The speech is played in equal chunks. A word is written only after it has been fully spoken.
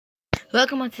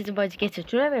Welcome back to the Boys Get. So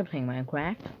today we're playing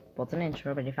Minecraft. Bought an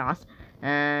intro pretty fast,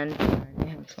 and I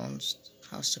have phones.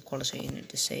 How's the quality? You need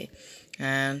to say,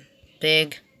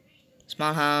 big,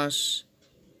 small house,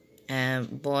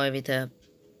 boy with a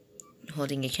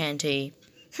holding a candy.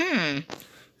 And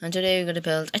today we're gonna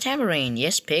build a tambourine.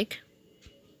 Yes, pig.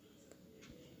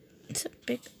 It's a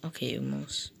pig. Okay, you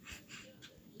moose.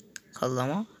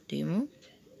 Kalama, do you move?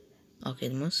 Okay,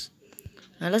 the moose.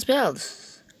 And let's build.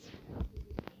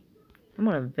 I'm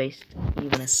gonna waste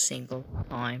even a single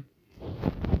time.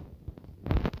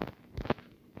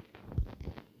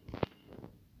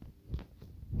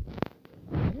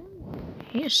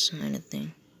 Here's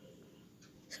anything.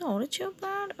 Is audio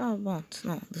bad or what?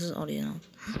 No, this is audio now.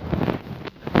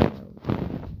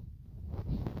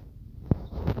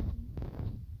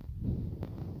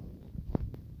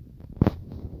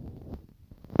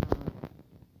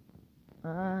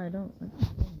 I don't.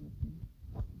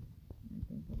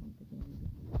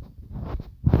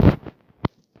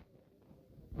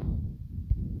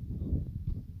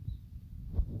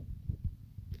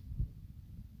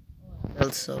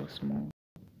 It's so small.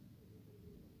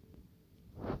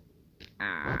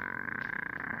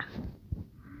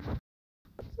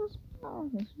 It's so small.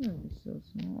 It's really so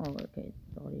small. Oh, okay,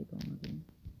 it's audio gone again.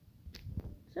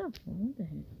 Is that a phone? What the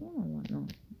heck? Oh, what? No.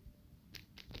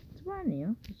 It's brand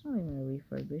new. It's not even a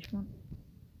refurbished one.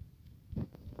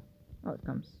 Oh, it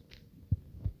comes.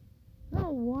 Oh,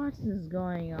 what is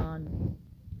going on?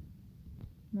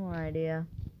 No idea.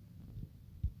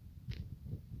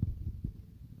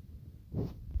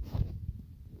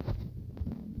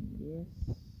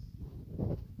 Yes.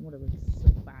 What was so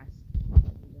fast? I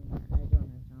don't have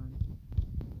time.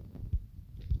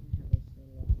 I have a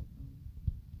solo.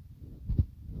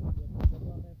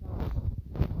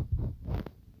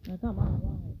 Now come on,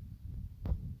 why?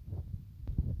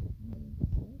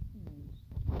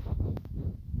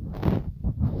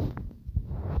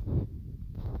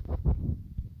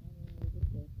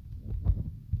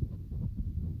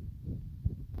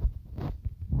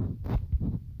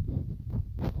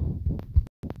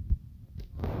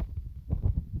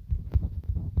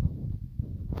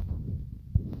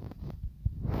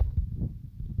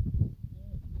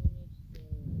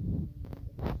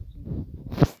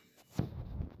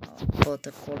 But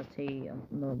the quality of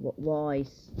the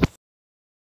voice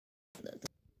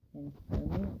and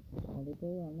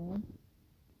audible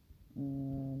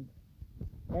and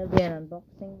there'll be an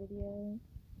unboxing video.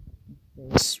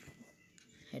 There's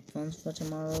headphones for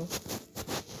tomorrow.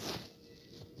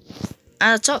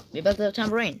 And that's all. We built the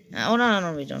tambourine. Oh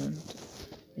no, we don't.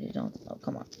 Oh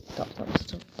come on, stop.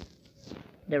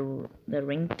 The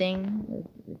ring thing,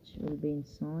 which will be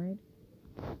inside.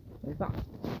 Very fast.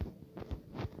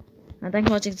 And thanks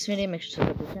for watching this video. Make sure to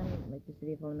subscribe to the channel, like this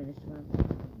video, follow me on Instagram.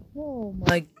 Oh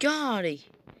my god!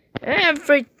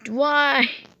 Why?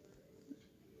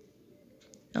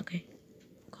 Okay.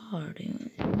 God.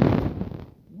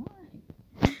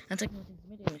 Why? And thanks for watching this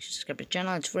video. Make sure to subscribe to the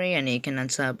channel. It's free and you can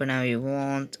unsub whenever you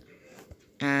want.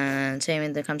 And same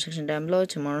in the comment section down below.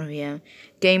 Tomorrow we have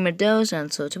gamer dose,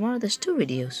 and so tomorrow there's 2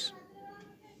 videos.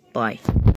 Bye.